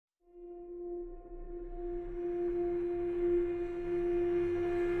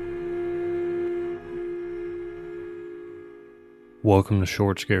Welcome to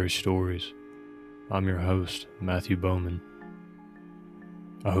Short Scary Stories. I'm your host, Matthew Bowman.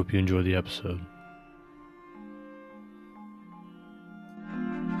 I hope you enjoy the episode.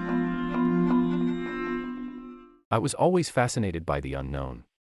 I was always fascinated by the unknown.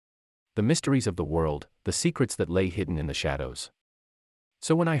 The mysteries of the world, the secrets that lay hidden in the shadows.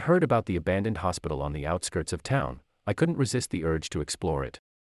 So when I heard about the abandoned hospital on the outskirts of town, I couldn't resist the urge to explore it.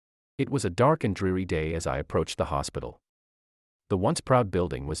 It was a dark and dreary day as I approached the hospital. The once proud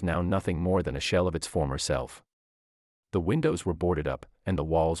building was now nothing more than a shell of its former self. The windows were boarded up, and the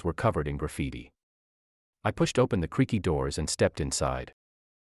walls were covered in graffiti. I pushed open the creaky doors and stepped inside.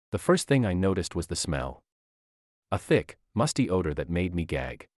 The first thing I noticed was the smell. A thick, musty odor that made me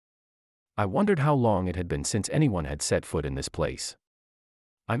gag. I wondered how long it had been since anyone had set foot in this place.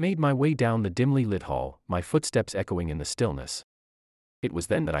 I made my way down the dimly lit hall, my footsteps echoing in the stillness. It was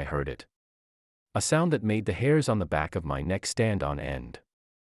then that I heard it. A sound that made the hairs on the back of my neck stand on end.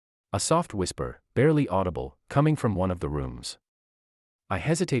 A soft whisper, barely audible, coming from one of the rooms. I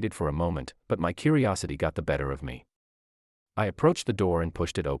hesitated for a moment, but my curiosity got the better of me. I approached the door and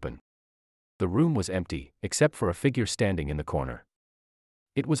pushed it open. The room was empty, except for a figure standing in the corner.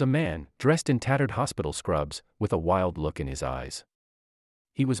 It was a man, dressed in tattered hospital scrubs, with a wild look in his eyes.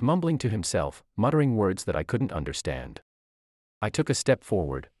 He was mumbling to himself, muttering words that I couldn't understand. I took a step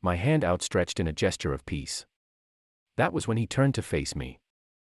forward, my hand outstretched in a gesture of peace. That was when he turned to face me.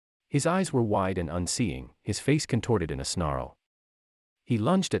 His eyes were wide and unseeing, his face contorted in a snarl. He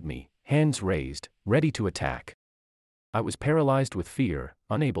lunged at me, hands raised, ready to attack. I was paralyzed with fear,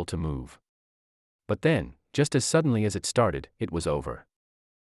 unable to move. But then, just as suddenly as it started, it was over.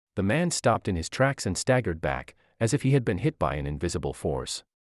 The man stopped in his tracks and staggered back, as if he had been hit by an invisible force.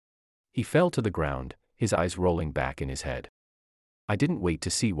 He fell to the ground, his eyes rolling back in his head. I didn't wait to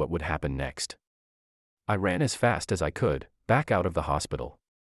see what would happen next. I ran as fast as I could, back out of the hospital.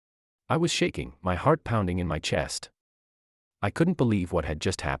 I was shaking, my heart pounding in my chest. I couldn't believe what had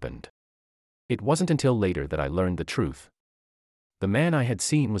just happened. It wasn't until later that I learned the truth. The man I had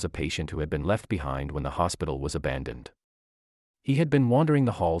seen was a patient who had been left behind when the hospital was abandoned. He had been wandering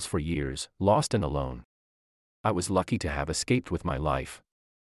the halls for years, lost and alone. I was lucky to have escaped with my life.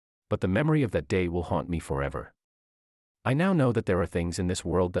 But the memory of that day will haunt me forever. I now know that there are things in this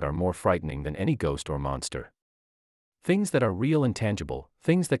world that are more frightening than any ghost or monster. Things that are real and tangible,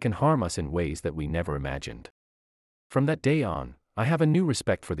 things that can harm us in ways that we never imagined. From that day on, I have a new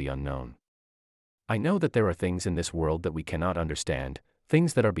respect for the unknown. I know that there are things in this world that we cannot understand,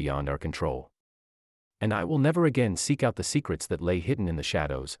 things that are beyond our control. And I will never again seek out the secrets that lay hidden in the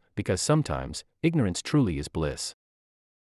shadows, because sometimes, ignorance truly is bliss.